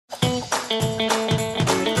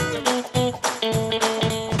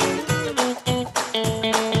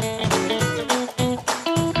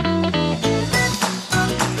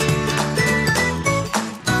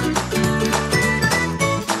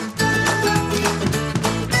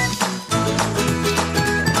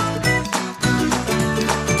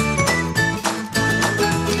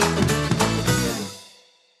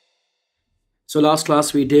So last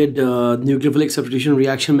class we did nucleophilic substitution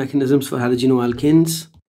reaction mechanisms for halogenoalkanes.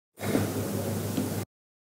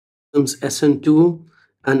 SN2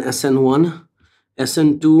 and SN1.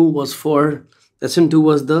 SN2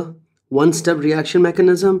 was the one-step reaction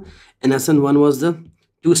mechanism, and SN1 was the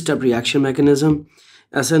two-step reaction mechanism.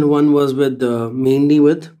 SN1 was with mainly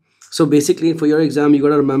with. So basically, for your exam, you got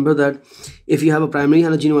to remember that if you have a primary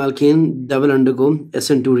halogenoalkane, that will undergo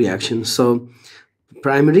SN2 reaction. So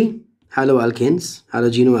primary halogenoalkanes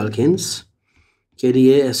के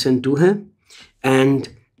लिए SN2 है, and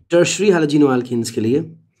tertiary halogenoalkanes के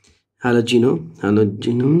लिए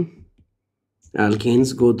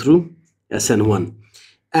halogenoalkanes go through SN1,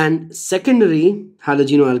 and secondary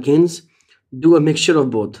halogenoalkanes do a mixture of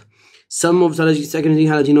both. Some of secondary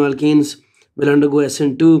halogenoalkanes will undergo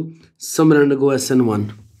SN2, some will undergo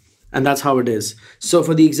SN1, and that's how it is. So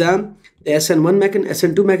for the exam, the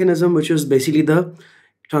SN2 mechanism, which is basically the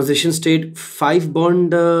transition state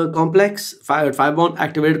 5-bond complex, 5-bond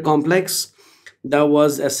activated complex, that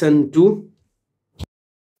was SN2,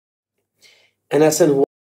 and SN1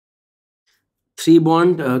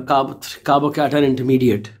 3-bond carbocation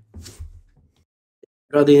intermediate.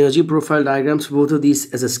 Draw the energy profile diagrams for both of these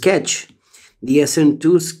as a sketch. The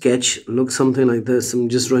SN2 sketch looks something like this. I'm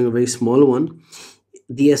just drawing a very small one.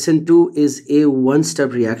 The SN2 is a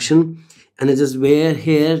one-step reaction, and it is where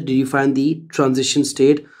here do you find the transition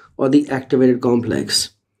state or the activated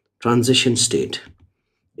complex. Transition state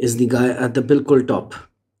is the guy at the bilkul top.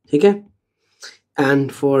 Okay?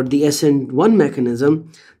 And for the SN1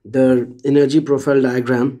 mechanism, the energy profile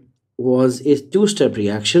diagram was a two-step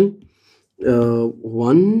reaction,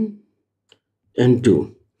 1 and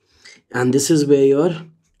 2. And this is where your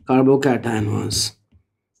carbocation was,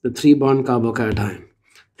 the 3-bond carbocation.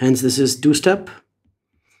 Hence, this is two-step,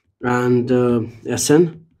 and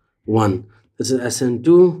SN1. This is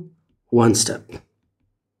SN2, one step.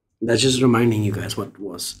 That's just reminding you guys what it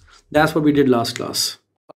was. That's what we did last class.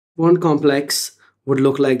 One complex would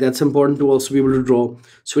look like, that's important to also be able to draw.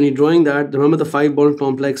 So when you're drawing that, remember the 5-bond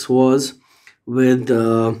complex was with,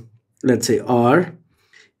 let's say, R,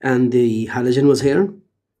 and the halogen was here.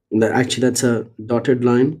 Actually, that's a dotted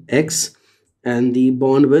line, X, and the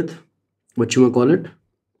bond with, what you may call it,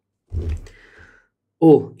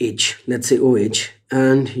 OH, let's say OH,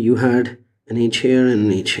 and you had an H here and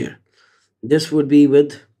an H here. This would be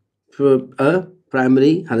with a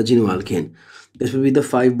primary halogenoalkane. This would be the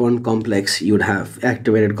 5-bond complex you would have,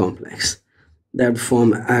 activated complex, that would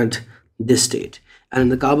form at this state. And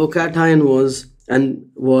the carbocation was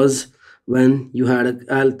when you had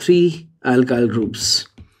 3 alkyl groups.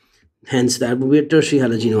 Hence, that would be a tertiary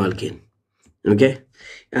halogenoalkane. Okay,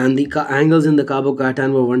 and the angles in the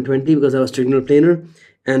carbocation were 120 because I was trigonal planar,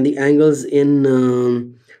 and the angles in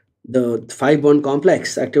the 5-bond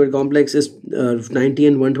complex, activated complex, is 90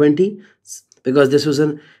 and 120 because this was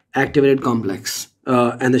an activated complex,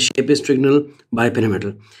 and the shape is trigonal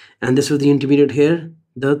bipyramidal. And this was the intermediate here,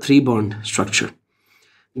 the 3-bond structure.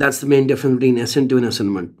 That's the main difference between SN2 and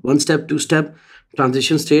SN1. One step, two step,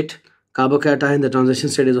 transition state. Carbocation, the transition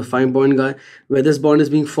state is a 5-bond guy, where this bond is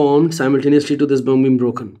being formed simultaneously to this bond being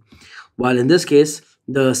broken. While in this case,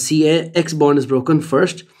 the CX bond is broken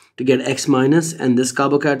first to get X minus and this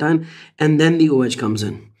carbocation, and then the OH comes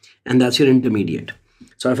in, and that's your intermediate.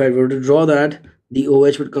 So if I were to draw that, the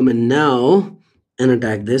OH would come in now and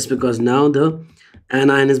attack this, because now the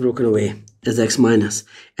anion is broken away as X minus,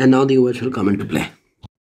 and now the OH will come into play.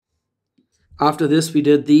 After this, we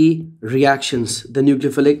did the reactions, the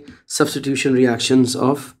nucleophilic substitution reactions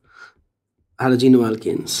of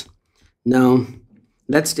halogenoalkanes. Now,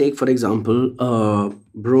 let's take, for example,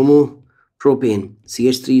 bromopropane,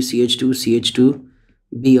 CH3, CH2,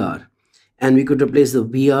 Br. And we could replace the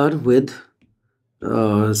Br with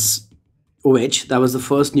OH. That was the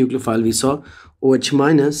first nucleophile we saw, OH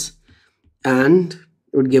minus, and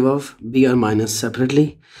it would give off Br minus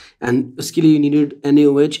separately. And basically, you needed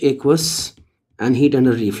NaOH aqueous and heat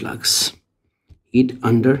under reflux. Heat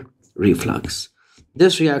under reflux.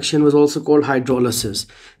 This reaction was also called hydrolysis.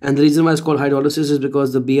 And the reason why it's called hydrolysis is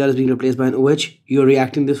because the Br is being replaced by an OH. You're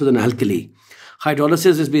reacting this with an alkali.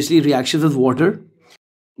 Hydrolysis is basically reactions with water,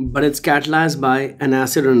 but it's catalyzed by an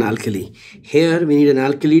acid or an alkali. Here, we need an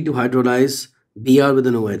alkali to hydrolyze Br with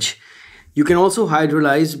an OH. You can also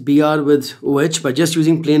hydrolyze Br with OH by just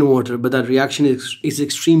using plain water, but that reaction is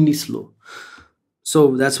extremely slow.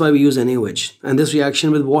 So that's why we use NaOH. And this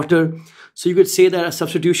reaction with water, so you could say that a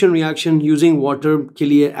substitution reaction using water के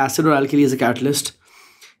लिए acid or alkali as a catalyst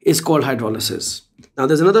is called hydrolysis. Now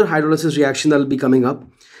there's another hydrolysis reaction that will be coming up,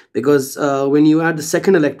 because when you add the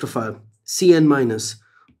second electrophile, Cn minus,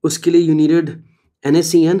 uske liye you needed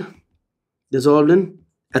NaCN dissolved in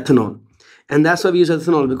ethanol. And that's why we use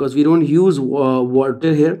ethanol, because we don't use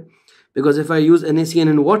water here. Because if I use NaCN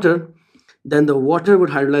in water, then the water would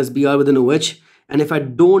hydrolyze Br with an OH. And if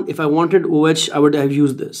I wanted OH, I would have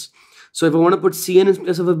used this. So if I want to put Cn in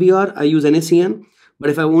place of a Br, I use NaCN. But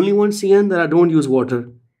if I only want Cn, then I don't use water.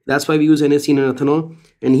 That's why we use NaCN and ethanol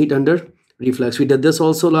and heat under reflux. We did this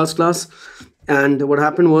also last class. And what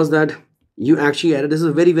happened was that you actually added, this is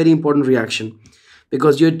a very, very important reaction,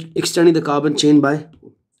 because you're extending the carbon chain by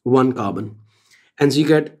 1 carbon. And so you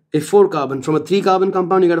get a 4 carbon. From a 3 carbon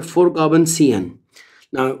compound, you get a 4 carbon CN.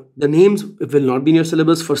 Now, the names will not be in your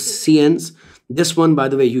syllabus for CNs. This one, by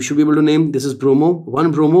the way, you should be able to name. This is bromo,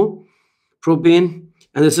 1 bromo, propane,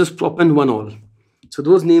 and this is propan, 1 all. So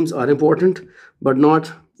those names are important, but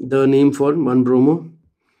not the name for 1 bromo,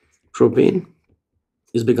 propane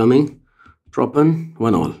is becoming propan,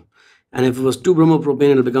 1 all. And if it was 2 bromo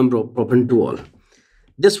propane, it will become propan, 2 all.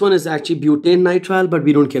 This one is actually butane nitrile, but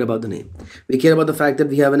we don't care about the name. We care about the fact that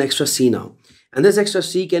we have an extra C now. And this extra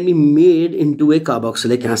C can be made into a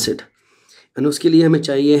carboxylic acid. And उसके लिए हमें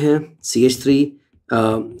चाहिए है CH3,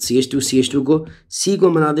 CH2 को C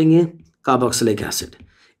को बना देंगे carboxylic acid.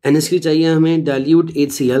 And इसके लिए चाहिए हमें dilute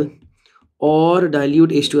HCl or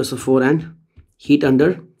dilute H2SO4 and heat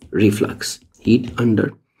under reflux. Heat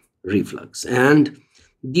under reflux. And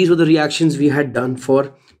these were the reactions we had done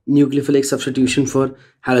for nucleophilic substitution for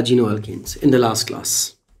halogenoalkanes in the last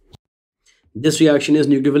class. This reaction is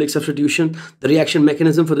nucleophilic substitution. The reaction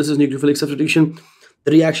mechanism for this is nucleophilic substitution.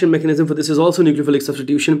 The reaction mechanism for this is also nucleophilic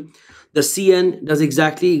substitution. The CN does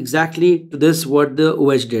exactly to this what the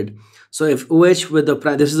OH did. So if OH with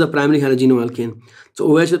this is a primary halogenoalkane. So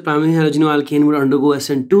OH with primary halogenoalkane would undergo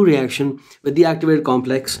SN2 reaction with the activated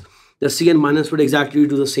complex. The Cn minus would exactly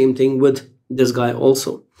do the same thing with this guy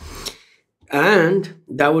also. And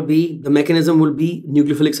that would be, the mechanism will be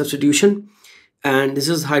nucleophilic substitution. And this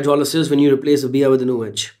is hydrolysis when you replace a Br with an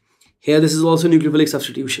OH. Here this is also nucleophilic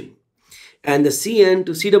substitution. And the Cn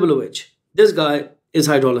to COOH, this guy is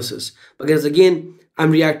hydrolysis. Because again,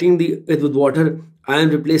 I'm reacting with water. I am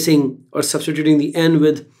replacing or substituting the N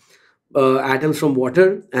with atoms from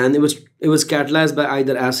water. And it was catalyzed by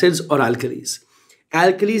either acids or alkalis.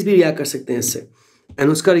 Alkalis भी react कर सकते हैं इससे.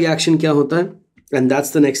 And उसका reaction क्या होता है? And that's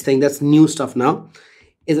the next thing, that's new stuff now.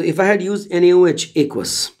 Is if I had used NaOH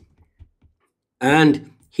aqueous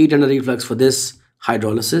and heat under reflux for this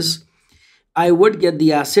hydrolysis, I would get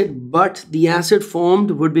the acid, but the acid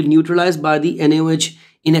formed would be neutralized by the NaOH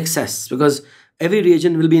in excess, because every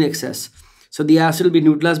reagent will be in excess. So the acid will be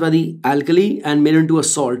neutralized by the alkali and made into a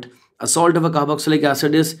salt. A salt of a carboxylic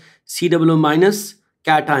acid is COO minus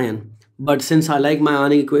cation. But since I like my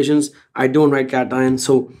ionic equations, I don't write cation.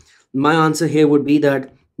 So my answer here would be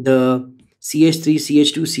that the CH3,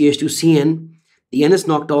 CH2, CH2, CN, the N is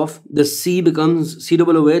knocked off, the C becomes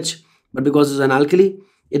COOH, but because it's an alkali,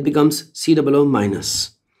 it becomes COO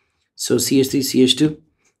minus. So CH3, CH2,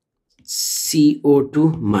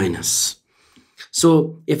 CO2 minus.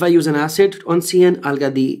 So if I use an acid on CN, I'll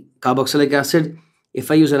get the carboxylic acid. If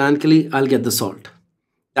I use an alkali, I'll get the salt.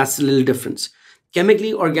 That's the little difference.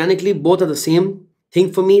 Chemically, organically, both are the same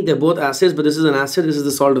thing for me. They're both acids, but this is an acid, this is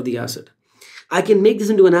the salt of the acid. I can make this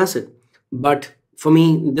into an acid, but for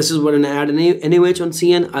me, this is what when I add an NaOH on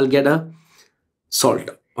CN, I'll get a salt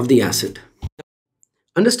of the acid.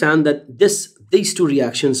 Understand that these two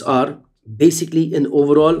reactions are basically an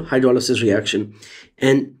overall hydrolysis reaction,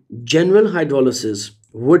 and general hydrolysis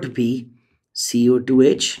would be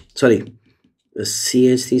CH3,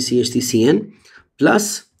 CH3CN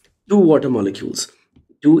plus 2 water molecules,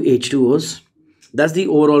 2 H2Os. That's the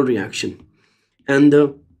overall reaction. And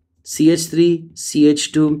the CH3,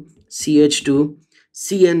 CH2, CH2,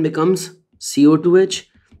 CN becomes CO2H,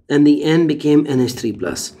 and the N became NH3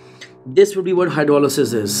 plus. This would be what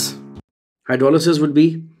hydrolysis is. Hydrolysis would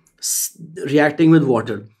be reacting with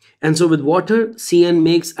water. And so with water, CN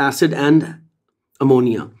makes acid and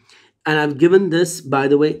ammonia. And I've given this, by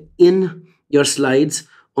the way, in your slides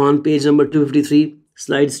on page number 253,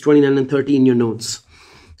 slides 29 and 30 in your notes.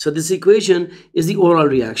 So this equation is the overall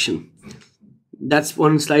reaction. That's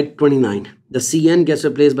on slide 29. The CN gets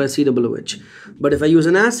replaced by COOH. But if I use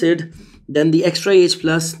an acid, then the extra H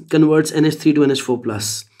plus converts NH3 to NH4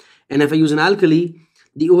 plus. And if I use an alkali,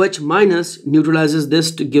 The OH minus neutralizes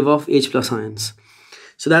this to give off H plus ions.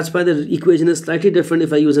 So that's why the equation is slightly different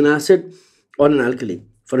if I use an acid or an alkali.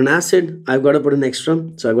 For an acid, I've got to put an extra,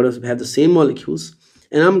 so I've got to have the same molecules,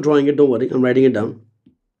 and I'm drawing it, don't worry, I'm writing it down.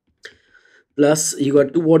 Plus, you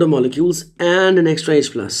got 2 water molecules and an extra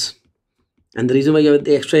H plus. And the reason why you have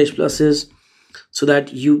the extra H plus is so that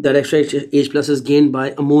that extra H plus is gained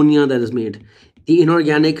by ammonia that is made, the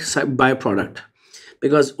inorganic byproduct.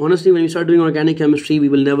 Because honestly, when you start doing organic chemistry, we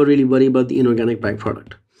will never really worry about the inorganic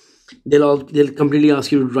byproduct. They'll completely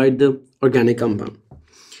ask you to write the organic compound.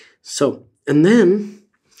 So, and then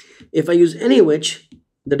if I use NaOH,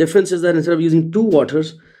 the difference is that instead of using 2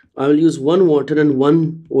 waters, I will use 1 water and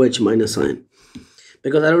 1 OH minus ion,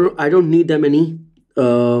 because I don't need that many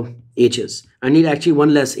H's. I need actually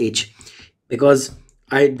 1 less H, because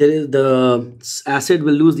the acid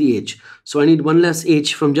will lose the H. So I need 1 less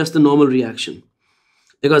H from just the normal reaction,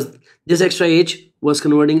 because this extra H was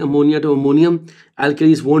converting ammonia to ammonium.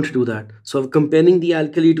 Alkalis won't do that. So comparing the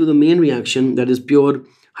alkali to the main reaction, that is pure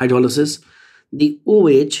hydrolysis, the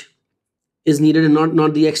OH is needed and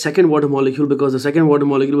not the second water molecule, because the second water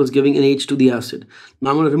molecule was giving an H to the acid. Now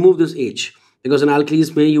I'm going to remove this H, because in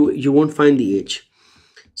alkalis you won't find the H.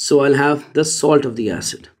 So I'll have the salt of the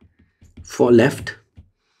acid for left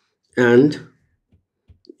and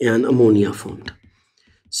an ammonia formed.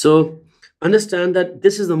 So understand that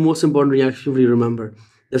this is the most important reaction we remember,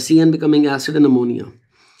 the CN becoming acid and ammonia.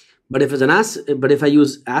 But if it's an acid, but if I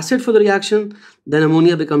use acid for the reaction, then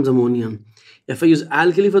ammonia becomes ammonia. If I use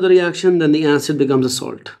alkali for the reaction, then the acid becomes a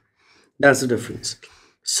salt. That's the difference.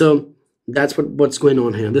 So that's what's going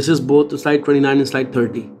on here. This is both slide 29 and slide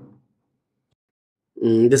 30.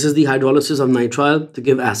 This is the hydrolysis of nitrile to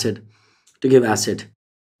give acid.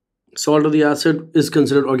 Salt of the acid is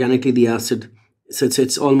considered organically the acid. So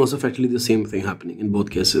it's almost effectively the same thing happening in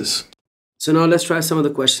both cases. So now let's try some of the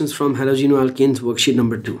questions from Halogenoalkanes worksheet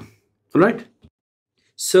number 2. All right.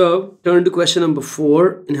 So turn to question number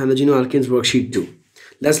 4 in Halogenoalkanes worksheet 2.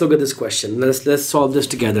 Let's look at this question. Let's solve this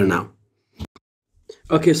together now.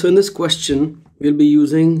 Okay, so in this question, we'll be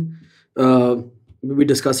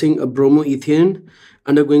discussing a bromoethane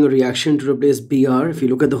undergoing a reaction to replace Br. If you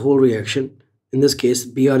look at the whole reaction, in this case,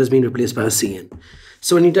 Br is being replaced by a CN.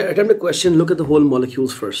 So when you attempt a question, look at the whole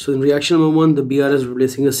molecules first. So in reaction number 1, the Br is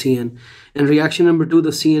replacing a CN. And reaction number 2, the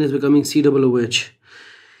CN is becoming COOH.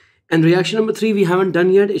 And reaction number 3, we haven't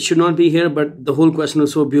done yet. It should not be here, but the whole question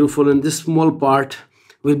is so beautiful. And this small part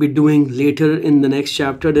we'll be doing later in the next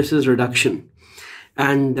chapter. This is reduction.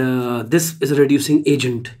 And this is a reducing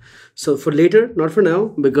agent. So for later, not for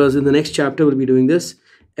now, because in the next chapter we'll be doing this.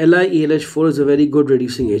 LiAlH4 is a very good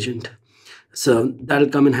reducing agent. So that'll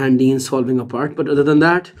come in handy in solving a part. But other than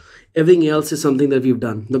that, everything else is something that we've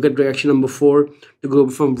done. Look at reaction number 4 to go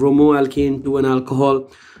from bromoalkane to an alcohol.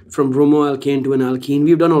 From bromoalkane to an alkene,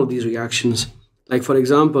 we've done all of these reactions. Like for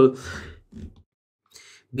example,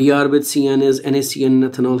 Br with Cn is NaCN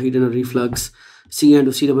ethanol heat in a reflux. Cn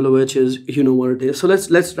to COOH is, you know what it is. So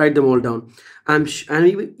let's write them all down. And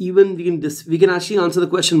we can actually answer the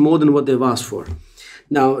question more than what they've asked for.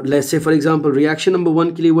 Now let's say for example, reaction number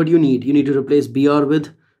 1, what do you need? You need to replace Br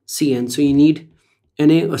with Cn. So you need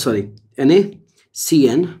NaCN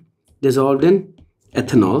dissolved in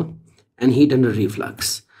ethanol and heat under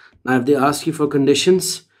reflux. Now, if they ask you for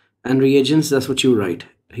conditions and reagents, that's what you write.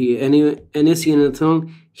 Here, NaCN ethanol,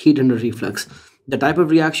 heat under reflux. The type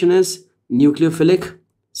of reaction is nucleophilic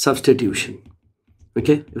substitution.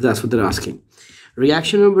 Okay, if that's what they're asking.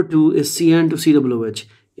 Reaction number 2 is CN to COOH.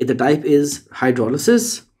 If the type is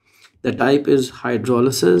hydrolysis,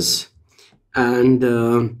 and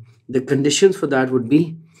the conditions for that would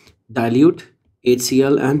be dilute,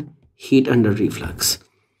 HCl, and heat under reflux.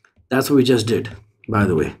 That's what we just did, by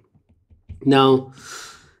the way. Now,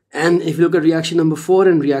 and if you look at reaction number 4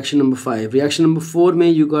 and reaction number 5, reaction number 4 may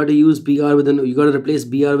you got to use Br with you got to replace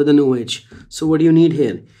Br with an OH. So what do you need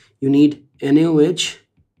here? You need NaOH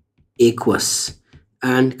aqueous,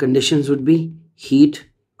 and conditions would be heat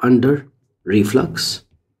under reflux.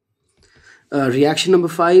 Reaction number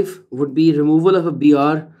 5 would be removal of a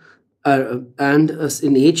Br and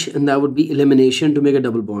in H, and that would be elimination to make a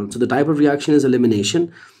double bond. So the type of reaction is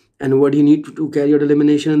elimination. And what do you need to carry out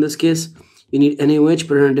elimination in this case? You need NaOH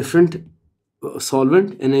but in a different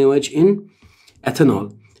solvent, NaOH in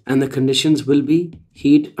ethanol. And the conditions will be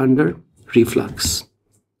heat under reflux.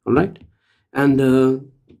 All right. And the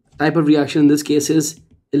type of reaction in this case is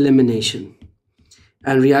elimination.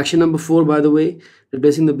 And reaction number 4, by the way,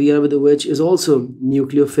 replacing the Br with the OH is also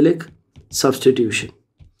nucleophilic substitution.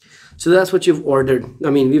 So that's what you've ordered. I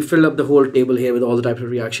mean, we've filled up the whole table here with all the types of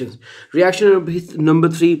reactions. Reaction number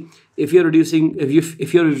 3 if you're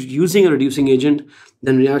using a reducing agent,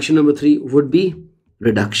 then reaction number 3 would be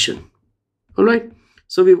reduction. All right.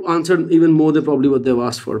 So we've answered even more than probably what they've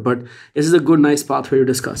asked for, but this is a good, nice pathway to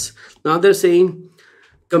discuss. Now they're saying,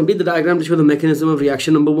 complete the diagram to show the mechanism of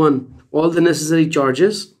reaction number 1. All the necessary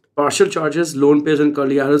charges, partial charges, lone pairs, and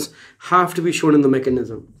curly arrows have to be shown in the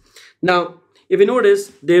mechanism. Now, if you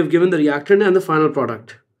notice, they've given the reactant and the final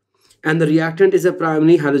product. And the reactant is a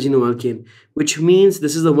primary halogenoalkane, which means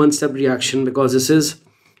this is a one-step reaction because this is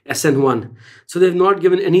SN1. So they've not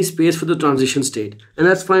given any space for the transition state. And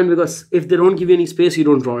that's fine, because if they don't give you any space, you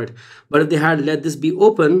don't draw it. But if they had let this be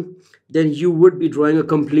open, then you would be drawing a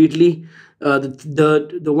completely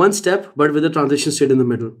the one step, but with a transition state in the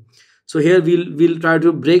middle. So here we'll try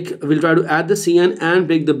to add the CN and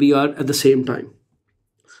break the BR at the same time.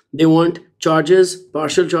 They want charges,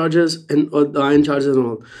 partial charges, and the ion charges and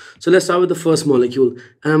all. So let's start with the first molecule.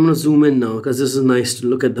 And I'm going to zoom in now because this is nice to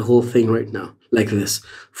look at the whole thing right now, like this.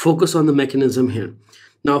 Focus on the mechanism here.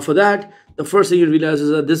 Now for that, the first thing you realize is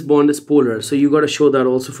that this bond is polar. So you got to show that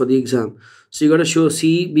also for the exam. So you got to show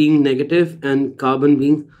C being negative and carbon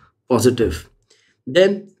being positive.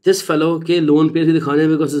 Then this fellow, okay, lone pair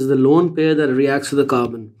because this is the lone pair that reacts to the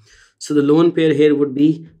carbon. So the lone pair here would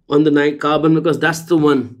be on the carbon because that's the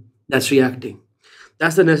one that's reacting.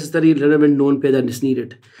 That's the necessary relevant lone pair that is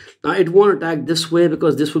needed. Now it won't attack this way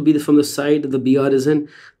because this would be from the side that the BR is in.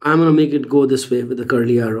 I'm going to make it go this way with the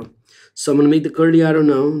curly arrow. So I'm going to make the curly arrow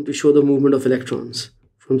now to show the movement of electrons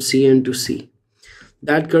from CN to C.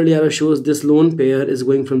 That curly arrow shows this lone pair is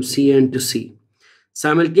going from CN to C.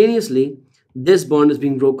 Simultaneously, this bond is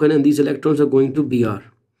being broken and these electrons are going to BR.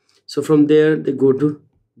 So from there, they go to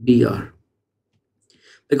BR.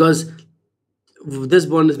 Because this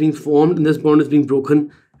bond is being formed and this bond is being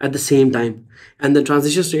broken at the same time. And the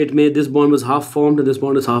transition state made this bond was half formed and this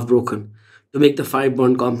bond is half broken to make the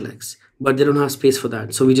 5-bond complex. But they don't have space for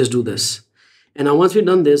that. So we just do this. And now once we've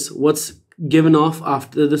done this, what's given off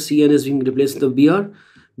after the CN is being replaced with the BR?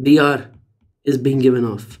 BR is being given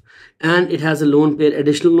off. And it has a lone pair,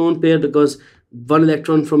 additional lone pair, because one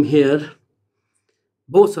electron from here,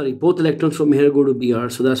 both electrons from here go to BR.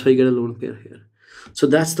 So that's why you get a lone pair here. So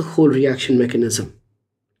that's the whole reaction mechanism.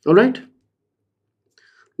 All right.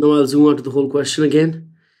 Now I'll zoom out to the whole question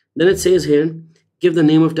again. Then it says here, give the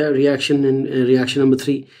name of that reaction in reaction number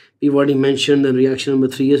 3. We've already mentioned that reaction number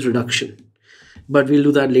 3 is reduction. But we'll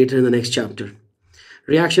do that later in the next chapter.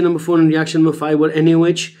 Reaction number 4 and reaction number 5 were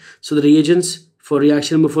NaOH. So the reagents for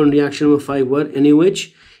reaction number 4 and reaction number 5 were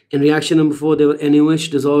NaOH. In reaction number 4, they were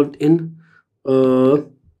NaOH dissolved in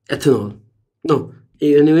ethanol. No,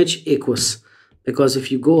 NaOH aqueous. Because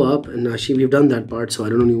if you go up, and actually we've done that part, so I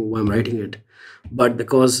don't know why I'm writing it. But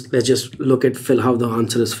because let's just look at how the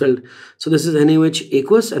answer is filled. So this is NaOH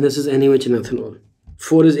aqueous and this is NaOH in ethanol.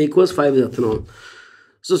 4 is aqueous, 5 is ethanol.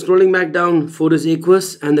 So scrolling back down, 4 is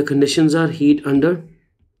aqueous and the conditions are heat under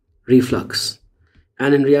reflux.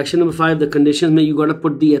 And in reaction number 5, the conditions you got to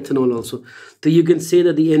put the ethanol also. So you can say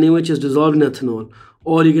that the NaOH is dissolved in ethanol,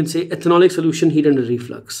 or you can say ethanolic solution heat under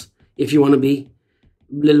reflux if you want to be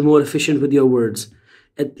a little more efficient with your words.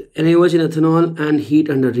 NaOH in ethanol and heat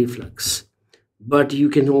under reflux. But you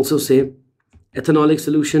can also say ethanolic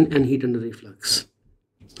solution and heat under reflux.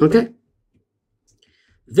 Okay.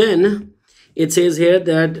 Then it says here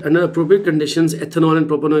that under appropriate conditions, ethanol and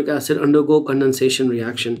propanoic acid undergo condensation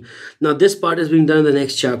reaction. Now this part is being done in the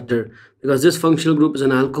next chapter because this functional group is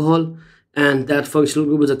an alcohol and that functional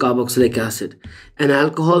group is a carboxylic acid. And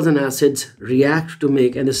alcohols and acids react to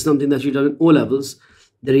make, and this is something that you've done in O levels,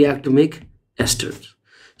 they react to make esters.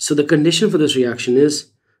 So the condition for this reaction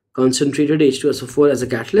is concentrated H2SO4 as a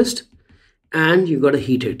catalyst, and you got to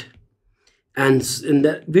heat it. And in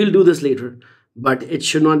that, we'll do this later, but it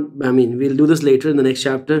should not, we'll do this later in the next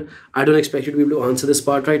chapter. I don't expect you to be able to answer this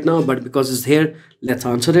part right now, but because it's here, let's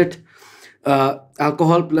answer it.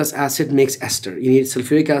 Alcohol plus acid makes ester. You need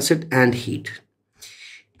sulfuric acid and heat.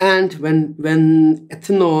 And when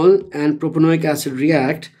ethanol and propanoic acid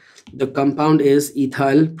react, the compound is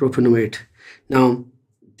ethyl propanoate. Now,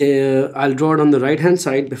 I'll draw it on the right hand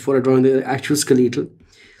side before I draw on the actual skeletal.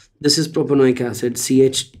 This is propanoic acid,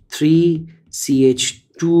 CH3,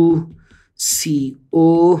 CH2,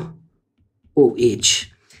 CO, OH.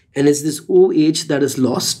 And it's this OH that is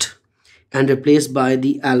lost and replaced by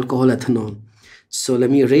the alcohol ethanol. So let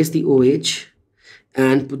me erase the OH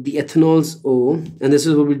and put the ethanol's O. And this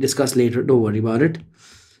is what we'll discuss later. Don't worry about it.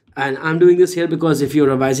 And I'm doing this here because if you're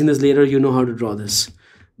revising this later, you know how to draw this.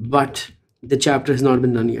 But the chapter has not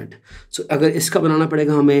been done yet. So agar iska banana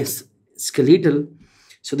padega hame skeletal.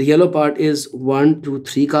 So the yellow part is 1, 2,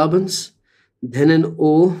 3 carbons, then an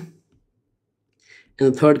O,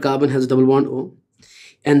 and the third carbon has a double bond O,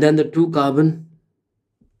 and then the 2 carbon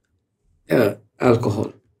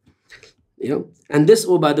alcohol. And this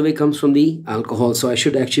O, by the way, comes from the alcohol, so I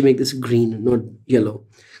should actually make this green, not yellow,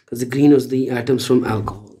 because the green was the atoms from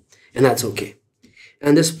alcohol, and that's okay.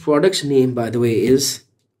 And this product's name, by the way, is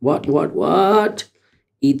what?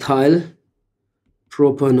 Ethyl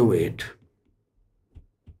propanoate.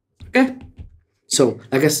 Okay, so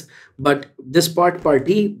I guess, but this part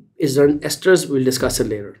D is on esters. We'll discuss it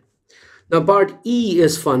later. Now part E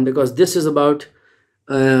is fun because this is about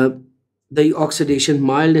the oxidation,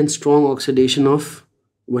 mild and strong oxidation of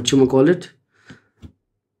what you call it,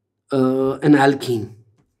 an alkene.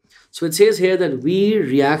 So it says here that V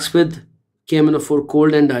reacts with KMnO4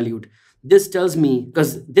 cold and dilute. This tells me,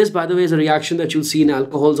 because this, by the way, is a reaction that you'll see in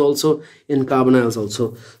alcohols also, in carbonyls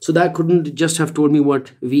also. So that couldn't just have told me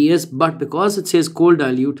what V is, but because it says cold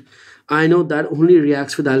dilute, I know that only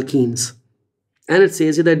reacts with alkenes. And it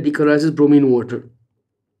says here that decolonizes bromine water.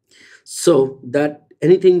 So that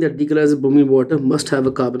anything that decolonizes bromine water must have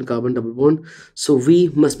a carbon-carbon double bond. So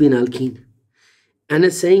V must be an alkene. And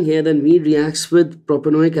it's saying here that V reacts with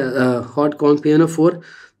propanoic hot conc PNO4.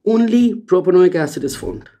 Only propanoic acid is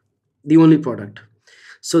formed, the only product.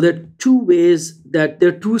 So there are two ways, that there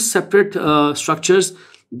are two separate structures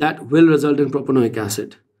that will result in propanoic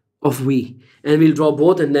acid of V. And we'll draw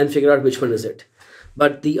both and then figure out which one is it.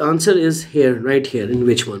 But the answer is here, right here, in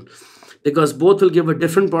which one. Because both will give a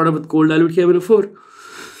different product with cold dilute KMnO4.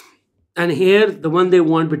 And here, the one they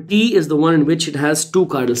want with T is the one in which it has 2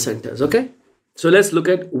 cardinal centers, okay? So let's look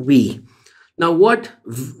at V. Now what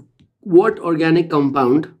organic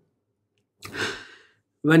compound,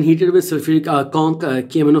 when heated with sulfuric conc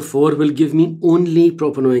KMnO4, will give me only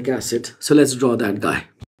propanoic acid? So let's draw that guy.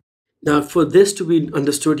 Now for this to be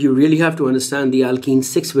understood, you really have to understand the alkene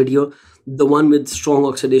 6 video, the one with strong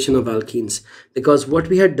oxidation of alkenes. Because what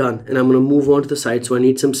we had done, and I'm going to move on to the side so I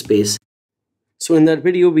need some space. So in that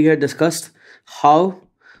video, we had discussed how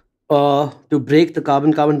to break the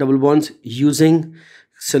carbon-carbon double bonds using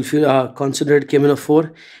concentrated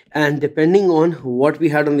KMnO4, and depending on what we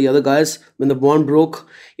had on the other guys, when the bond broke,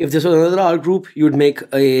 if this was another R group, you would make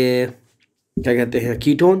a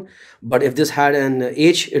ketone, but if this had an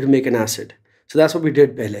H, it would make an acid. So that's what we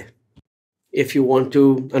did pehle. If you want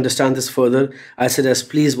to understand this further, I suggest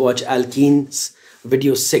please watch alkenes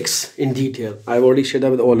video 6 in detail. I've already shared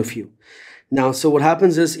that with all of you. Now, so what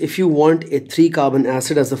happens is, if you want a 3-carbon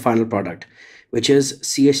acid as the final product, which is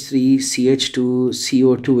CH3, CH2,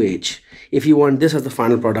 CO2H, if you want this as the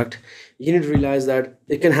final product, you need to realize that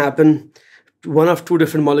it can happen, one of 2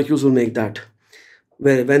 different molecules will make that.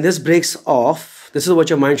 When this breaks off, this is what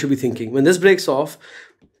your mind should be thinking. When this breaks off,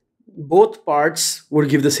 both parts would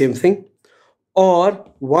give the same thing, or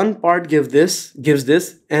one part gives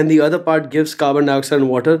this, and the other part gives carbon dioxide and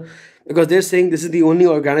water. Because they're saying this is the only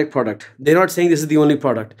organic product. They're not saying this is the only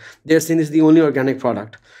product. They're saying this is the only organic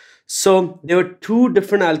product. So there are 2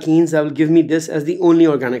 different alkenes that will give me this as the only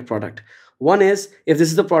organic product. One is if this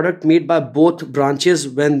is the product made by both branches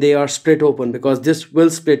when they are split open, because this will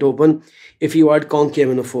split open if you add conc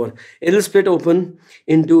KMnO4. It will split open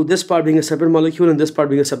into this part being a separate molecule and this part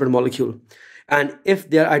being a separate molecule. And if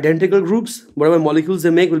they are identical groups, whatever molecules they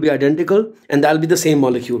make will be identical, and that'll be the same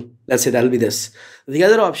molecule. Let's say that'll be this. The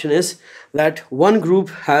other option is that one group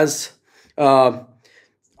has R,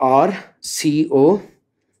 CO,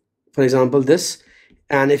 for example, this.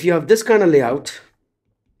 And if you have this kind of layout,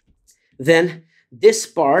 then this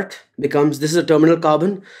part becomes, this is a terminal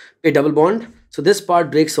carbon, a double bond. So this part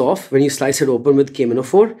breaks off when you slice it open with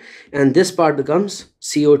KMnO4, and this part becomes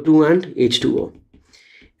CO2 and H2O.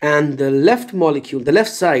 And the left molecule, the left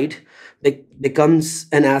side, becomes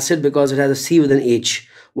an acid because it has a C with an H.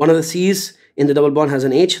 One of the C's in the double bond has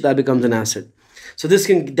an H, that becomes an acid. So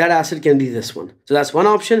that acid can be this one. So that's one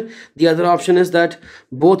option. The other option is that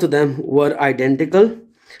both of them were identical,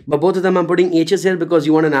 but both of them I'm putting H's here because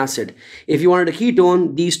you want an acid. If you wanted a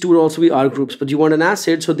ketone, these 2 would also be R groups, but you want an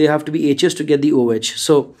acid, so they have to be H's to get the OH.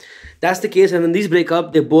 So that's the case, and when these break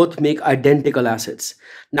up, they both make identical acids.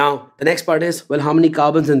 Now, the next part is, well, how many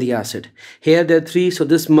carbons in the acid? Here there are 3, so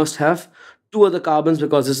this must have 2 other carbons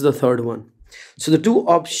because this is the 3rd one. So the 2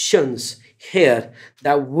 options here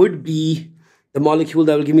that would be the molecule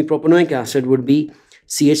that will give me propanoic acid would be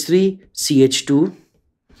CH3, CH2,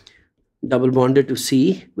 double bonded to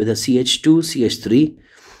C with a CH2, CH3.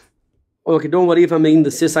 Okay, don't worry if I'm making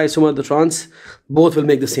the cis isomer of the trans, both will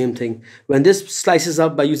make the same thing. When this slices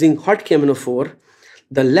up by using hot KMnO4,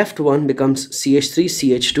 the left one becomes CH3,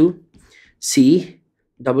 CH2, C,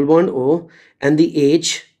 double bond O, and the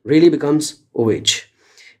H really becomes OH.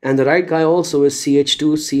 And the right guy also is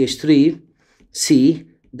CH2, CH3, C,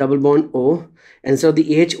 double bond O, and instead of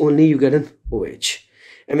the H only you get an OH.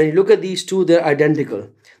 And when you look at these two, they're identical.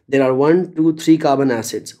 There are 1, 2, 3 carbon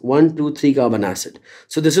acids. 1, 2, 3 carbon acid.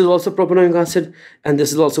 So this is also propanoic acid, and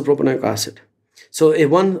this is also propanoic acid. So if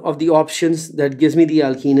one of the options that gives me the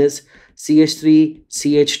alkene is CH3,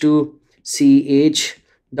 CH2, CH,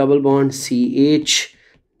 double bond CH,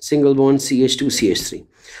 single bond CH2, CH3.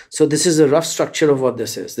 So this is a rough structure of what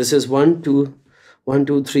this is. This is 1, 2,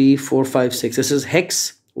 3, 4, 5, 6. This is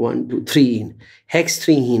hex 1, 2, 3-ene. Hex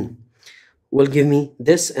 3-ene will give me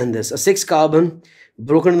this and this. A 6 carbon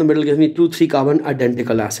broken in the middle gives me 2, 3 carbon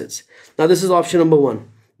identical acids. Now this is option number 1.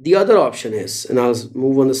 The other option is, and I'll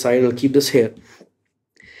move on the side and I'll keep this here.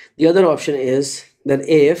 The other option is that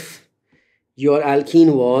if your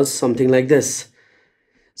alkene was something like this,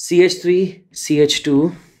 CH3,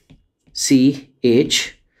 CH2,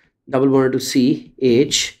 CH, double bond to C,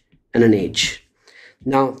 H, and an H.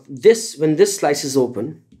 Now this, when this slice is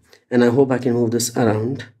open, and I hope I can move this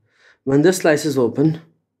around, when this slice is open,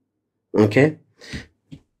 okay,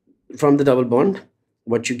 from the double bond,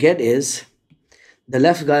 what you get is the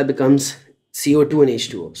left guy becomes CO2 and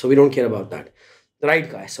H2O. So we don't care about that. The right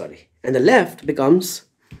guy, sorry. And the left becomes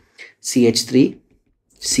CH3,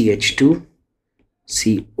 CH2,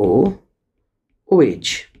 CO,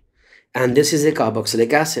 OH. And this is a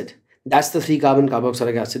carboxylic acid. That's the 3 carbon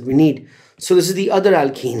carboxylic acid we need. So this is the other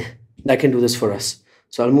alkene that can do this for us.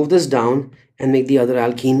 So I'll move this down and make the other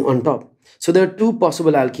alkene on top. So there are 2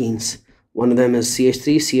 possible alkenes. One of them is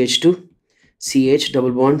CH3, CH2, CH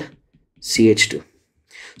double bond, CH2.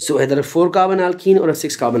 So either a 4 carbon alkene or a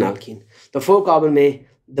 6 carbon alkene. The 4 carbon may,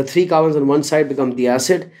 the 3 carbons on one side become the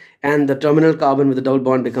acid, and the terminal carbon with the double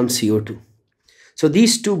bond becomes CO2. So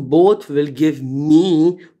these two both will give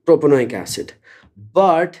me propanoic acid.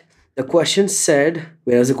 But the question said,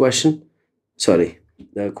 where is the question? Sorry,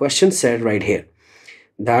 the question said right here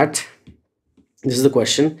that, this is the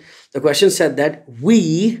question. The question said that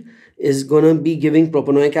we is going to be giving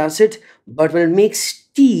propanoic acid, but when it makes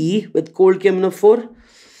tea with cold chemonophore,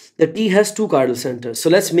 the tea has 2 cardinal centers. So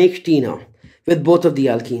let's make tea now with both of the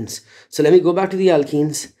alkenes. So let me go back to the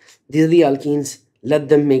alkenes. These are the alkenes. Let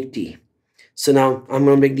them make tea. So now I'm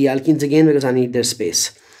going to make the alkenes again because I need their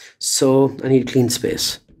space. So I need clean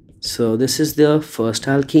space. So this is the first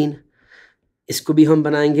alkene. इसको भी हम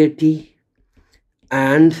बनाएंगे tea.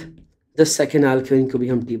 And the second alkene को भी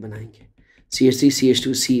हम tea बनाएंगे. CH3,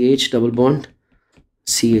 CH2, CH double bond,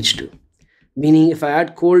 CH2. Meaning if I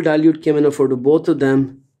add cold dilute chemonophore to both of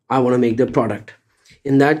them, I want to make the product.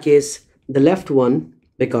 In that case, the left one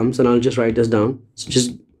becomes, and I'll just write this down, so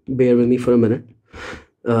just bear with me for a minute,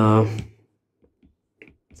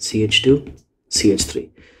 CH2, CH3.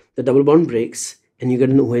 The double bond breaks and you get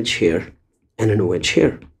an OH here and an OH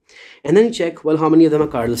here. And then you check, well, how many of them are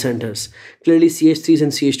cardinal centers? Clearly CH3s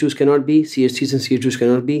and CH2s cannot be, CH3s and CH2s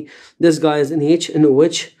cannot be. This guy is an H and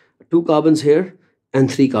OH, 2 carbons here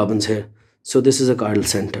and 3 carbons here. So this is a cardinal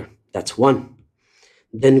center. That's 1.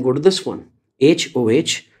 Then you go to this one,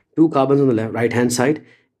 HOH, 2 carbons on the left right hand side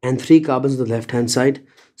and 3 carbons on the left hand side.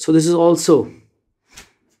 So this is also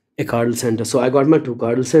a cardinal center. So I got my 2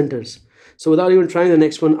 cardinal centers. So without even trying the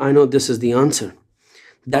next one, I know this is the answer,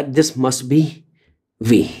 that this must be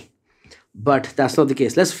V. But that's not the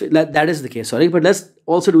case. That is the case, sorry. But let's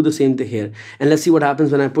also do the same thing here. And let's see what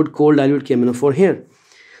happens when I put cold dilute chemonophore here.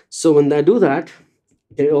 So when I do that,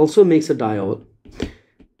 it also makes a diol.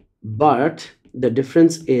 But the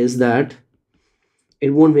difference is that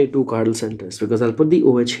it won't make 2 cardinal centers because I'll put the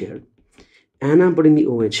OH here and I'm putting the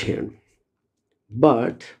OH here.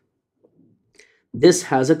 But this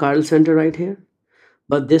has a cardinal center right here,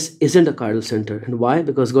 but this isn't a cardinal center. And why?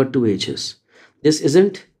 Because it's got 2 H's. This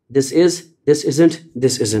isn't, this is, this isn't,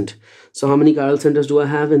 this isn't. So how many cardinal centers do I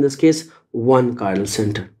have in this case? 1 cardinal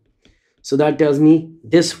center. So that tells me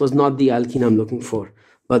this was not the alkene I'm looking for,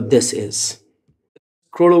 but this is.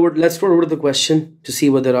 Let's scroll over to the question to see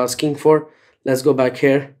what they're asking for. Let's go back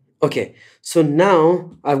here. Okay, so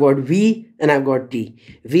now I've got V and I've got T.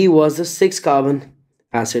 V was the 6 carbon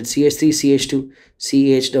acid, CH3,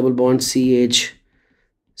 CH2, CH double bond, CH,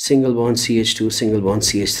 single bond, CH2, single bond,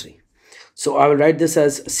 CH3. So I will write this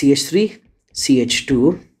as CH3,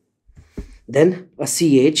 CH2, then a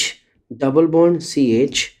CH, double bond,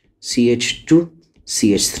 CH, CH2,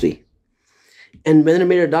 CH3. And when I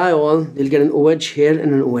made a diol, they'll get an OH here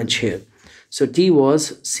and an OH here. So T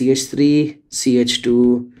was CH3,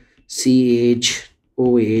 CH2, CH,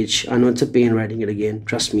 OH. I know it's a pain writing it again.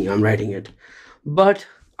 Trust me, I'm writing it. But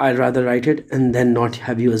I'd rather write it and then not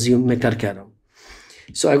have you assume मैं कर क्या रहा हूँ.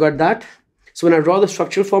 So I got that. So when I draw the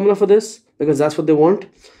structural formula for this, because that's what they want,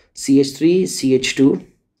 CH3, CH2,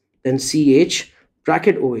 then CH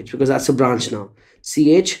bracket OH, because that's a branch now.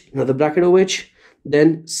 CH, another bracket OH,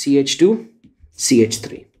 then CH2,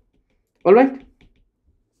 CH3. All right.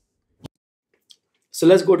 So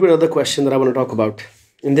let's go to another question that I want to talk about.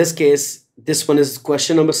 In this case, this one is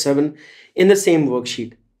question number 7 in the same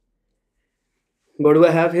worksheet. What do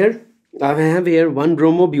I have here? I have here 1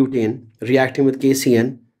 bromobutane reacting with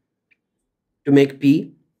KCN to make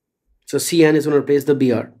P. So CN is going to replace the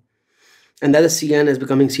Br, and that is CN is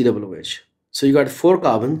becoming COOH. So you got 4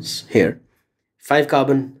 carbons here, 5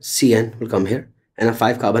 carbon CN will come here, and a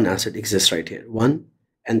 5 carbon acid exists right here, 1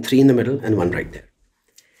 and 3 in the middle and 1 right there.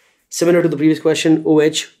 Similar to the previous question,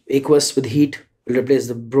 OH aqueous with heat will replace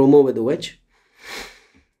the bromo with OH.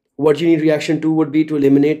 What you need reaction 2 would be to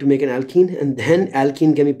eliminate to make an alkene, and then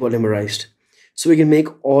alkene can be polymerized. So we can make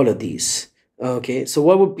all of these. Okay, so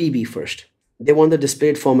what would P be first? They want the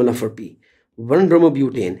displayed formula for P. 1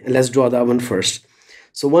 bromobutane, and let's draw that one first.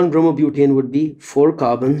 So 1 bromobutane would be 4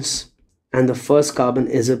 carbons, and the first carbon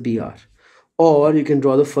is a Br. Or you can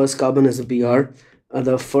draw the first carbon as a Br,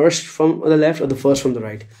 the first from the left or the first from the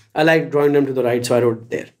right. I like drawing them to the right, so I wrote it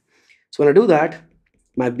there. So when I do that,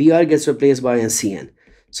 my Br gets replaced by a CN.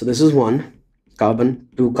 So this is 1 carbon,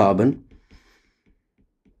 2 carbon,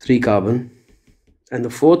 3 carbon, and the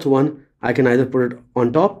fourth one I can either put it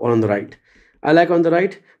on top or on the right. I like on the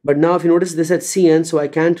right, but now if you notice this at CN, so I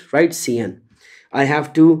can't write CN. I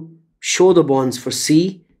have to show the bonds for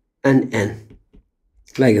C and N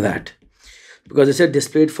like that, because it's a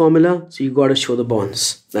displayed formula, so you got to show the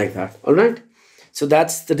bonds like that. All right, so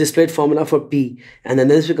that's the displayed formula for P, and then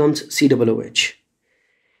this becomes COOH.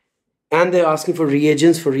 And they're asking for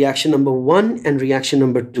reagents for reaction number 1 and reaction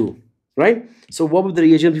number 2, right? So what would the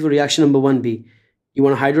reagent for reaction number 1 be? You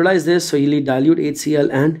want to hydrolyze this, so you need dilute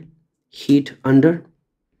HCl and heat under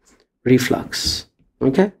reflux,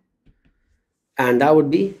 okay? And that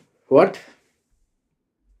would be what?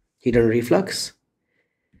 Heat under reflux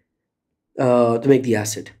to make the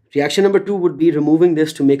acid. Reaction number 2 would be removing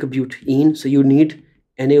this to make a butene, so you need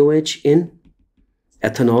NaOH in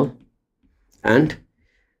ethanol and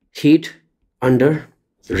heat under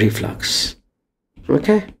reflux,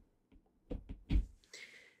 okay?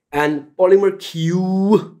 And polymer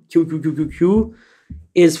Q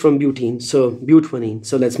is from butene, so butanene.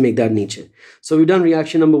 So let's make that nature. So we've done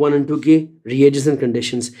reaction number 1 and 2, reagents and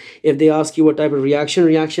conditions. If they ask you what type of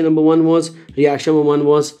reaction number 1 was, reaction number 1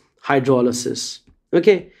 was hydrolysis,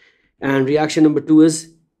 okay? And reaction number 2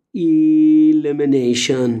 is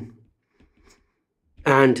elimination.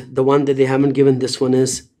 And the one that they haven't given, this one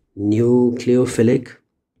is nucleophilic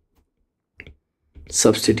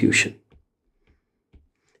substitution.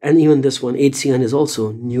 And even this one, HCN, is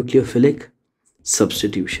also nucleophilic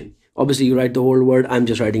substitution. Obviously you write the whole word, I'm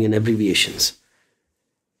just writing in abbreviations.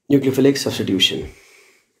 Nucleophilic substitution.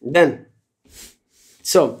 Then,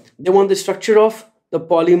 so they want the structure of the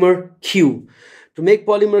polymer Q. To make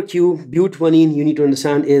polymer Q, butanene, you need to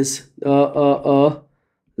understand, is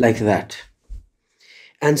like that.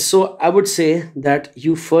 And so I would say that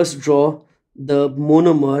you first draw the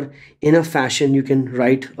monomer in a fashion you can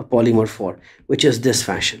write a polymer for, which is this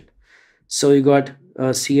fashion. So you got a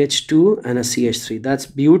CH2 and a CH3. That's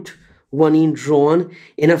butanene drawn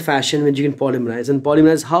in a fashion which you can polymerize. And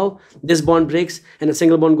polymerize how? This bond breaks and a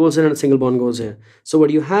single bond goes here and a single bond goes here. So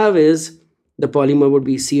what you have is the polymer would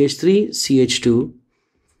be CH3, CH2,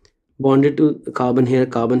 bonded to the carbon here,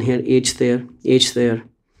 H there, H there,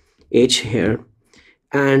 H here,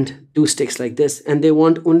 and 2 sticks like this. And they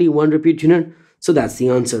want only 1 repeat unit. So that's the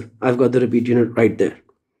answer. I've got the repeat unit right there.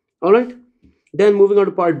 All right. Then moving on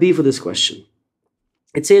to part B for this question.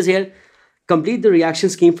 It says here, complete the reaction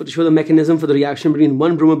scheme to show the mechanism for the reaction between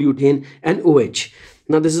 1 bromobutane and OH.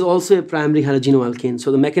 Now this is also a primary halogenoalkane.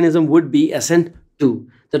 So the mechanism would be SN2,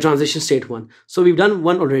 the transition state one. So we've done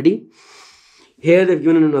one already. Here they've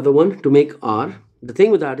given another one to make R. The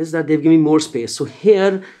thing with that is that they've given me more space. So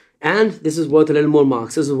here, and this is worth a little more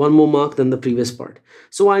marks. This is 1 more mark than the previous part.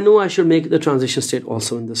 So I know I should make the transition state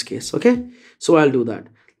also in this case, okay? So I'll do that.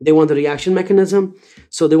 They want the reaction mechanism.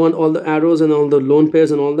 So they want all the arrows and all the lone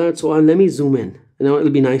pairs and all that. So let me zoom in. Now it'll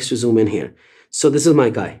be nice to zoom in here. So this is my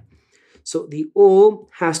guy. So the O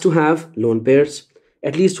has to have lone pairs,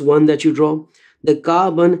 at least one that you draw. The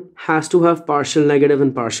carbon has to have partial negative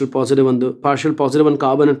and partial positive on the partial positive on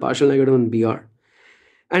carbon and partial negative on Br.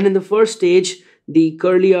 And in the first stage, the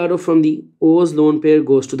curly arrow from the O's lone pair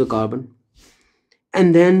goes to the carbon.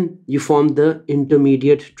 And then you form the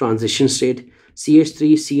intermediate transition state,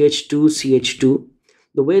 CH3, CH2, CH2.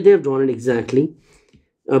 The way they've drawn it exactly,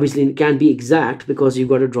 obviously it can't be exact because you've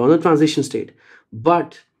got to draw the transition state.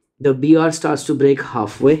 But the Br starts to break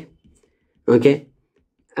halfway, okay?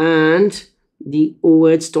 and the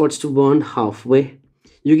OH starts to burn halfway.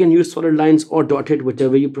 You can use solid lines or dotted,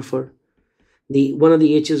 whichever you prefer. The one of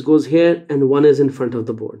the H's goes here and one is in front of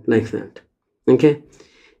the board, like that. Okay,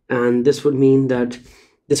 and this would mean that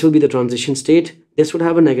this will be the transition state. This would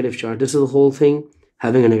have a negative charge. This is the whole thing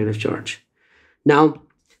having a negative charge. Now,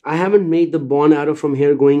 I haven't made the bond arrow from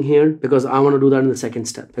here going here because I want to do that in the second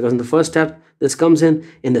step. Because in the first step, this comes in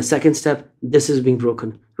the second step, this is being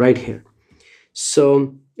broken right here.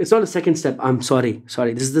 So it's not a second step. I'm sorry.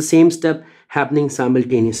 This is the same step happening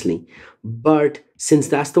simultaneously. But since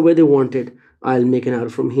that's the way they want it, I'll make an arrow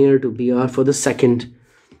from here to BR for the second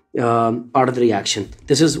part of the reaction.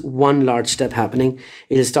 This is one large step happening.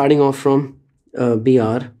 It is starting off from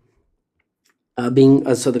BR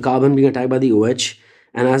so the carbon being attacked by the OH,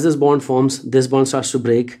 and as this bond forms, this bond starts to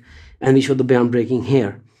break, and we show the bond breaking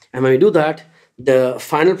here. And when we do that, the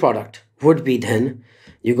final product would be then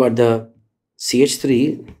you got the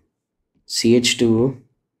CH3, CH2,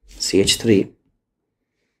 CH3,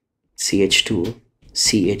 CH2,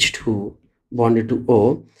 CH2 bonded to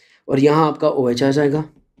O, और यहाँ आपका OH आ जाएगा,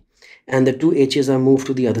 and the two H's are moved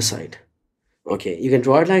to the other side. Okay, you can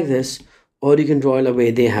draw it like this, or you can draw it the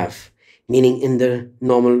way they have, meaning in the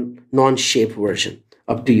normal non-shape version.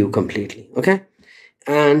 Up to you completely. Okay,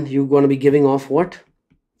 and you're going to be giving off what?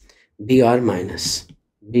 Br minus,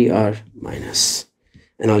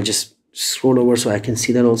 and I'll just scroll over so I can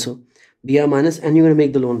see that also. Br minus, and you're going to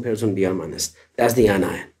make the lone pairs on Br minus. That's the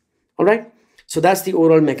anion. All right, so that's the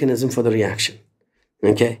overall mechanism for the reaction.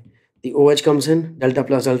 Okay, the OH comes in, delta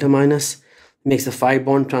plus delta minus, makes the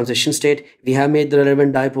 5-bond transition state. We have made the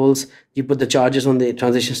relevant dipoles. You put the charges on the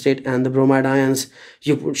transition state and the bromide ions.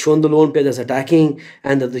 You've shown the lone pair that's attacking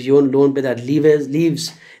and the lone pair that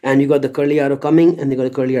leaves, and you got the curly arrow coming and they got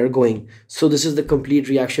a curly arrow going. So this is the complete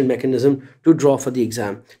reaction mechanism to draw for the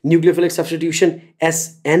exam. Nucleophilic substitution,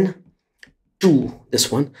 SN2,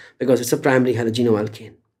 this one, because it's a primary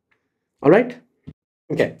halogenoalkane. All right.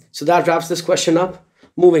 Okay, so that wraps this question up.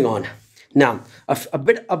 Moving on. Now, a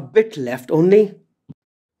bit left only.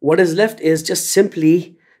 What is left is just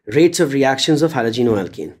simply rates of reactions of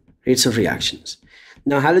halogenoalkane. Rates of reactions.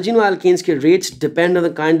 Now, halogenoalkanes ke rates depend on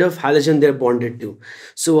the kind of halogen they're bonded to.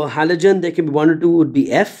 So, a halogen they can be bonded to would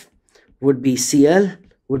be F, would be Cl,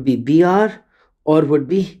 would be Br, or would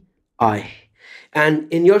be I. And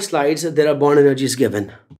in your slides, there are bond energies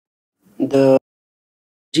given. The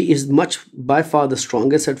G is by far the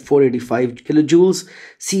strongest at 485 kilojoules.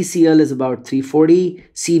 CCl is about 340,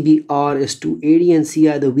 CBr is 280, and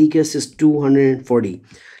Ci the weakest is 240.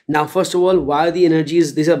 Now, first of all, why are the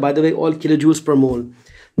energies? These are, by the way, all kilojoules per mole.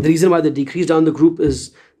 The reason why they decrease down the group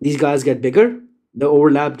is these guys get bigger. The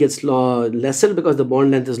overlap gets lesser because the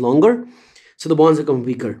bond length is longer. So the bonds become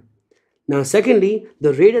weaker. Now, secondly,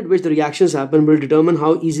 the rate at which the reactions happen will determine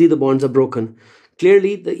how easily the bonds are broken.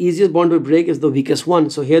 Clearly, the easiest bond to break is the weakest one.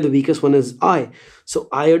 So here the weakest one is I. So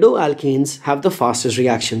iodoalkanes have the fastest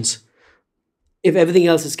reactions if everything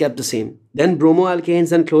else is kept the same. Then bromoalkanes,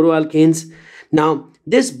 then chloroalkanes. Now,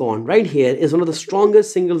 this bond right here is one of the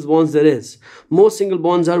strongest singles bonds there is. Most single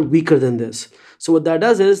bonds are weaker than this. So what that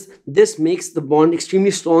does is this makes the bond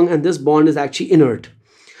extremely strong, and this bond is actually inert.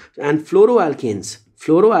 And fluoroalkanes,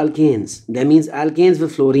 that means alkanes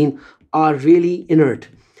with fluorine, are really inert.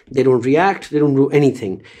 They don't react, they don't do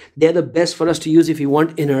anything. They're the best for us to use if you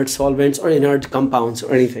want inert solvents or inert compounds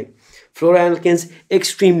or anything. Fluoroalkanes,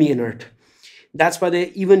 extremely inert. That's why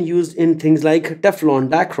they're even used in things like Teflon,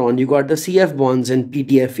 Dacron. You got the CF bonds in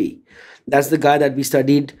PTFE. That's the guy that we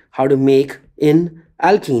studied how to make in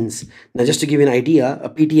alkenes. Now, just to give you an idea, a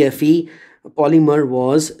PTFE polymer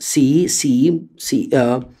was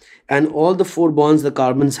and all the 4 bonds the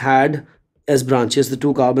carbons had as branches, the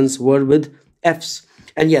 2 carbons were with Fs.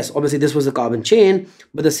 And yes, obviously this was a carbon chain,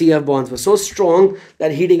 but the CF bonds were so strong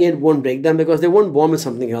that heating it won't break them because they won't bond with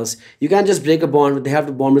something else. You can't just break a bond, but they have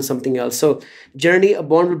to bond with something else. So generally a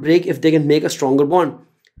bond will break if they can make a stronger bond.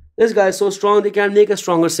 This guy is so strong, they can't make a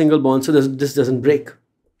stronger single bond, so this doesn't break.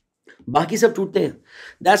 Baki sab tootte hain.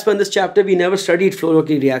 That's why in this chapter we never studied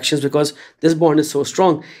fluoroalkane reactions because this bond is so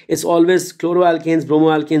strong. It's always chloroalkanes,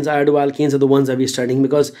 bromoalkanes, iodoalkanes are the ones that we're studying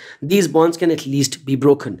because these bonds can at least be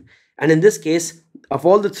broken. And in this case, of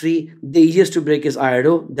all the 3, the easiest to break is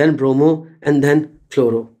iodo, then bromo, and then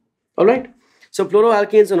chloro. All right. So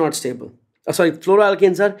fluoroalkanes are not stable.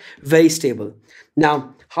 Fluoroalkanes are very stable.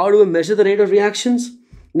 Now, how do we measure the rate of reactions?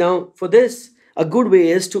 Now, for this, a good way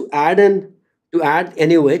is to add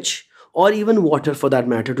NaOH or even water for that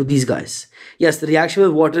matter to these guys. Yes, the reaction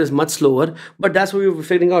with water is much slower, but that's what we were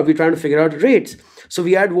figuring out. We're trying to figure out rates. So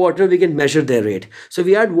we add water, we can measure their rate. So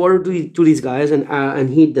we add water to these guys and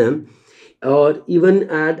heat them. or even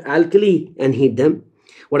add alkali and heat them,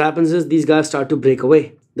 what happens is these guys start to break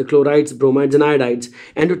away, the chlorides, bromides, and iodides.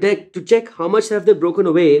 And to check how much have they broken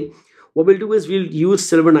away, what we'll do is we'll use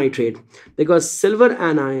silver nitrate, because silver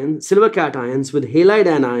cations with halide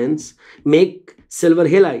anions make silver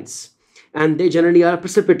halides, and they generally are a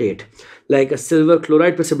precipitate. Like a silver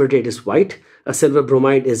chloride precipitate is white, a silver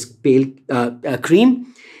bromide is pale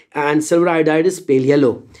cream, and silver iodide is pale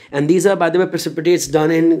yellow. And these are, by the way, precipitates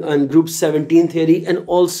done in group 17 theory and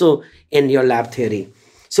also in your lab theory.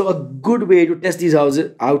 So a good way to test these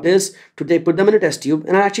out is to put them in a test tube,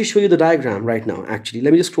 and I'll actually show you the diagram right now. Actually,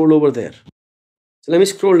 let me just scroll over there. So let me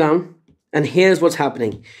scroll down, and here's what's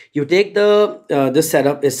happening. You take this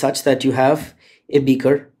setup is such that you have a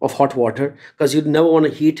beaker of hot water, because you never want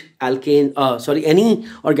to heat any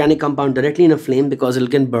organic compound directly in a flame, because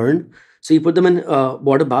it can burn. So you put them in a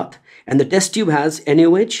water bath, and the test tube has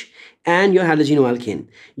NaOH and your halogenoalkane.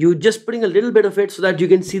 You're just putting a little bit of it so that you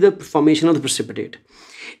can see the formation of the precipitate.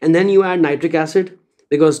 And then you add nitric acid,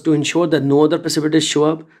 because to ensure that no other precipitates show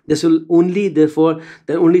up, this will only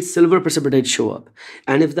silver precipitates show up.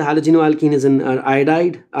 And if the halogenoalkane is an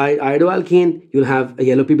iodoalkane, you'll have a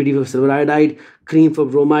yellow PPT for silver iodide, cream for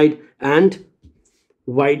bromide, and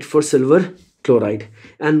white for silver chloride.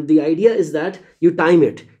 And the idea is that you time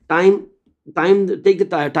it. Time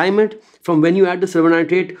it from when you add the silver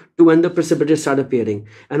nitrate to when the precipitates start appearing.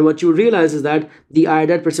 And what you realize is that the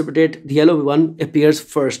iodide precipitate, the yellow one, appears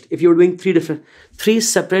first. If you're doing three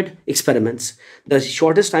separate experiments, the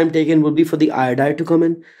shortest time taken will be for the iodide to come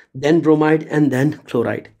in, then bromide, and then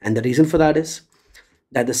chloride. And the reason for that is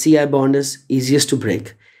that the Ci bond is easiest to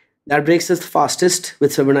break. That breaks the fastest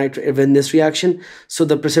with silver nitrate in this reaction, so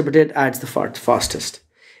the precipitate adds the fastest.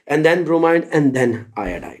 And then bromide, and then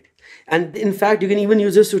iodide. And in fact, you can even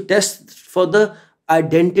use this to test for the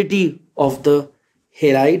identity of the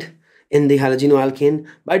halide in the halogenoalkane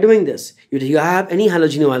by doing this. You have any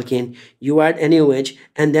halogenoalkane, you add NaOH,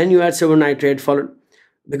 and then you add silver nitrate,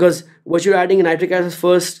 because what you're adding in nitric acid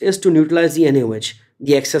first is to neutralize the NaOH,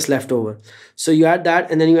 the excess left over. So you add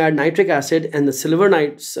that, and then you add nitric acid and the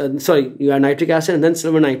you add nitric acid and then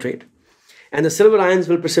silver nitrate. And the silver ions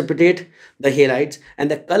will precipitate the halides,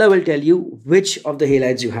 and the color will tell you which of the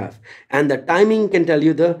halides you have. And the timing can tell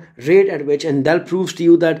you the rate at which, and that proves to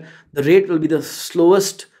you that the rate will be the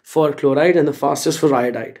slowest for chloride and the fastest for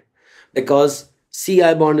iodide. Because Ci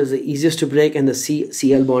bond is the easiest to break, and the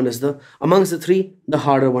Cl bond is amongst the three, the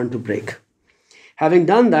harder one to break. Having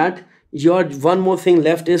done that, your one more thing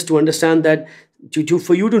left is to understand that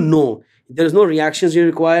for you to know, there is no reactions you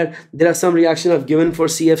require. There are some reactions I've given for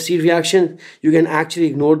CFC reaction. You can actually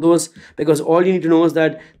ignore those, because all you need to know is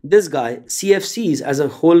that this guy, CFCs as a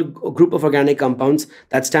whole group of organic compounds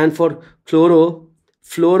that stand for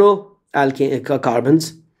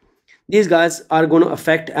chlorofluoroalkanes, these guys are going to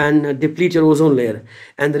affect and deplete your ozone layer.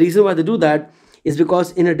 And the reason why they do that is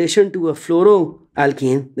because in addition to a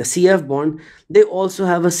fluoroalkane, the CF bond, they also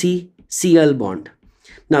have a CCl bond.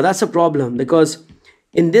 Now that's a problem, because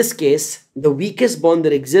in this case, the weakest bond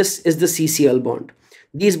that exists is the CCl bond.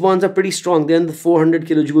 These bonds are pretty strong. They're in the 400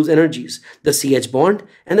 kilojoules energies, the CH bond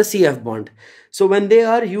and the CF bond. So when they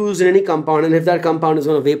are used in any compound, and if that compound is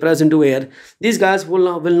going to vaporize into air, these guys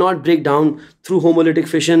will not break down through homolytic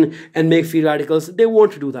fission and make free radicals. They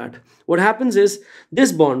won't do that. What happens is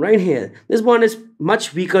this bond right here, this bond is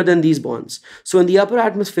much weaker than these bonds. So in the upper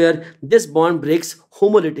atmosphere, this bond breaks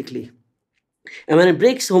homolytically. And when it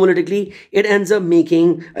breaks homolytically, it ends up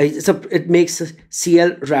making, it makes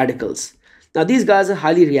Cl radicals. Now these guys are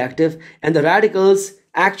highly reactive, and the radicals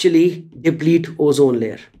actually deplete ozone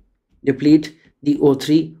layer, deplete the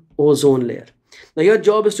O3 ozone layer. Now your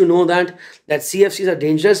job is to know that CFCs are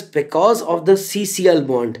dangerous because of the CCl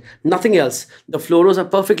bond, nothing else. The fluoros are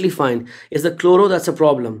perfectly fine. It's the chloro that's a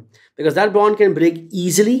problem, because that bond can break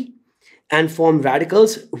easily and form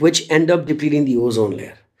radicals which end up depleting the ozone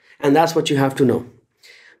layer. And that's what you have to know.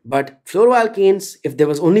 But fluoroalkanes, if there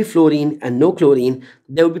was only fluorine and no chlorine,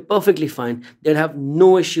 they would be perfectly fine. They'd have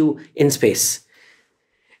no issue in space.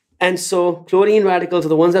 And so chlorine radicals are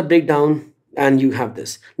the ones that break down, and you have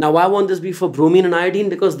this. Now, why won't this be for bromine and iodine?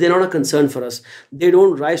 Because they're not a concern for us. They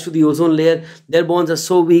don't rise to the ozone layer. Their bonds are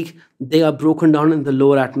so weak, they are broken down in the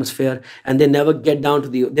lower atmosphere, and they never get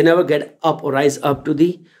up or rise up to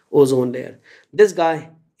the ozone layer. This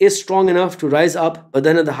guy is strong enough to rise up, but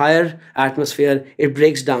then at the higher atmosphere, it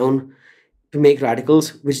breaks down to make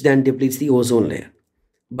radicals, which then depletes the ozone layer.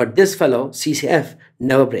 But this fellow, CCF,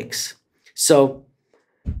 never breaks. So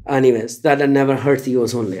anyways, that never hurts the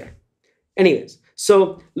ozone layer. Anyways,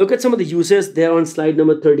 so look at some of the uses there on slide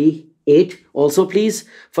number 30 8 also, please,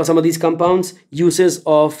 for some of these compounds. Uses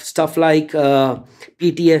of stuff like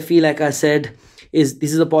PTFE, like I said, is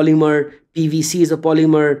this is a polymer. PVC is a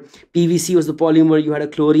polymer. PVC was the polymer. You had a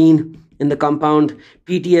chlorine in the compound.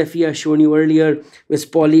 PTFE I shown you earlier was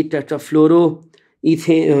polytetrafluoroethane.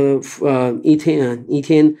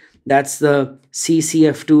 Ethane. That's the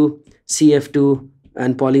CCF2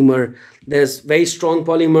 and polymer. There's very strong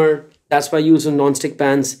polymer. That's why I use in non-stick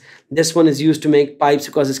pans. This one is used to make pipes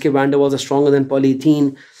because its van der Waals are stronger than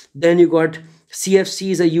polyethylene. Then you got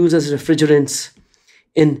CFCs are used as refrigerants.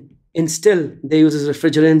 In still, they use as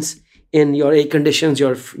refrigerants in your air conditions,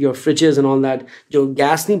 your fridges and all that. Jo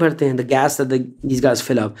gas nahi bharte hain, the gas that these guys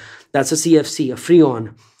fill up. That's a CFC, a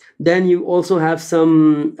freon. Then you also have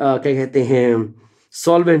some kya kehte hain,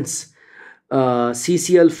 solvents.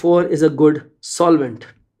 CCl4 is a good solvent.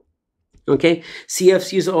 Okay,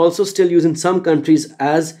 CFCs are also still used in some countries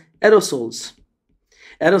as aerosols.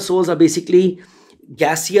 Aerosols are basically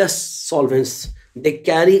gaseous solvents. They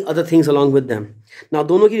carry other things along with them. Now,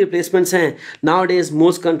 dono ki replacements hain. Nowadays,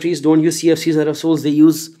 most countries don't use CFCs as aerosols. They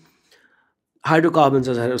use hydrocarbons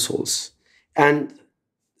as aerosols. And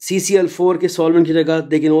CCl4 ke solvent ki jagah,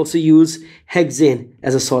 they can also use hexane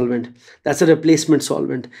as a solvent. That's a replacement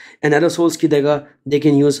solvent. And aerosols ki jagah, they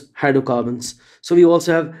can use hydrocarbons. So we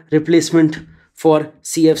also have replacement for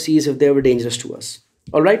CFCs if they were dangerous to us.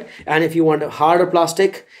 All right. And if you want a harder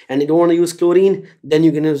plastic and you don't want to use chlorine, then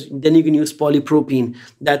you can use polypropylene.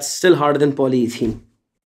 That's still harder than polyethylene.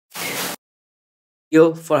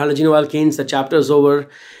 For halogenoalkanes, the chapter is over.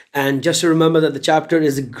 And just to remember that the chapter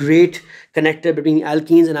is a great connector between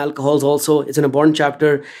alkenes and alcohols also. It's an important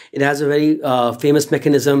chapter. It has a very famous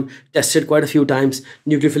mechanism, tested quite a few times,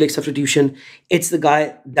 nucleophilic substitution. It's the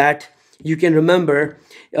guy that you can remember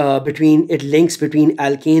it links between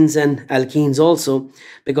alkanes and alkenes also,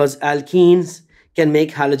 because alkenes can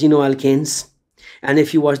make halogenoalkanes. And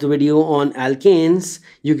if you watch the video on alkanes,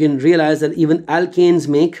 you can realize that even alkanes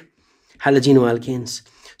make halogenoalkanes.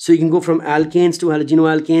 So you can go from alkanes to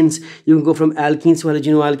halogenoalkanes. You can go from alkenes to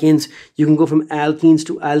halogenoalkanes. You can go from alkenes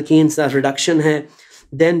to alkanes. That reduction hai.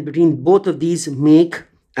 Then between both of these make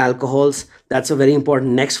alcohols. That's a very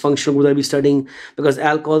important next functional group that we'll be studying, because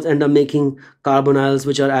alcohols end up making carbonyls,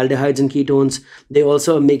 which are aldehydes and ketones. They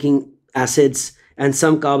also are making acids, and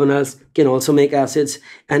some carbonyls can also make acids,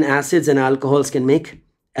 and acids and alcohols can make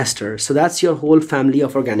esters. So that's your whole family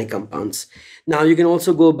of organic compounds. Now you can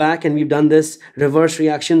also go back, and we've done this reverse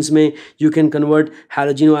reactions. You can convert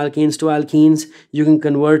halogenoalkanes to alkenes. You can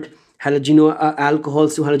convert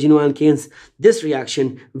alcohols to halogenoalkanes. This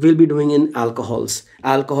reaction we'll be doing in alcohols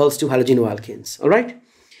to halogenoalkanes. All right.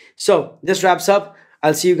 So this wraps up.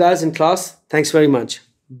 I'll see you guys in class. Thanks very much.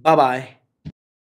 Bye-bye.